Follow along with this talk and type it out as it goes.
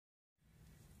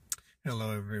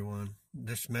Hello, everyone.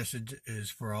 This message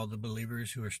is for all the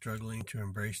believers who are struggling to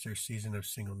embrace their season of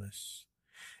singleness.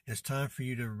 It's time for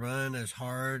you to run as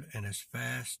hard and as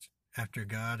fast after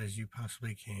God as you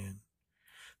possibly can.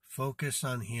 Focus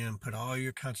on Him, put all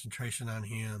your concentration on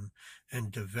Him,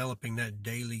 and developing that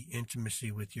daily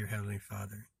intimacy with your Heavenly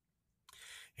Father.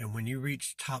 And when you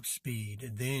reach top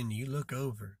speed, then you look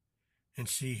over and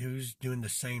see who's doing the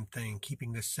same thing,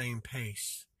 keeping the same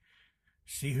pace.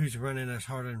 See who's running as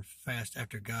hard and fast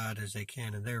after God as they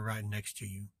can, and they're right next to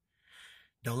you.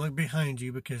 Don't look behind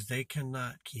you because they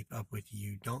cannot keep up with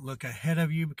you. Don't look ahead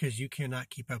of you because you cannot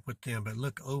keep up with them, but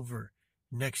look over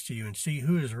next to you and see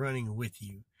who is running with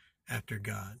you after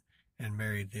God and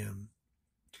marry them.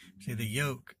 See, the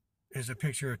yoke is a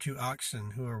picture of two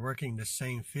oxen who are working the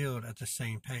same field at the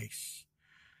same pace.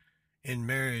 In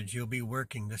marriage, you'll be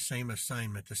working the same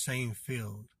assignment, the same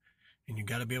field. And you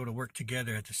got to be able to work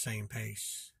together at the same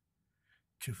pace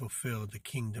to fulfill the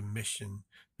kingdom mission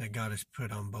that God has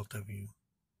put on both of you.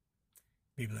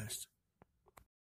 Be blessed.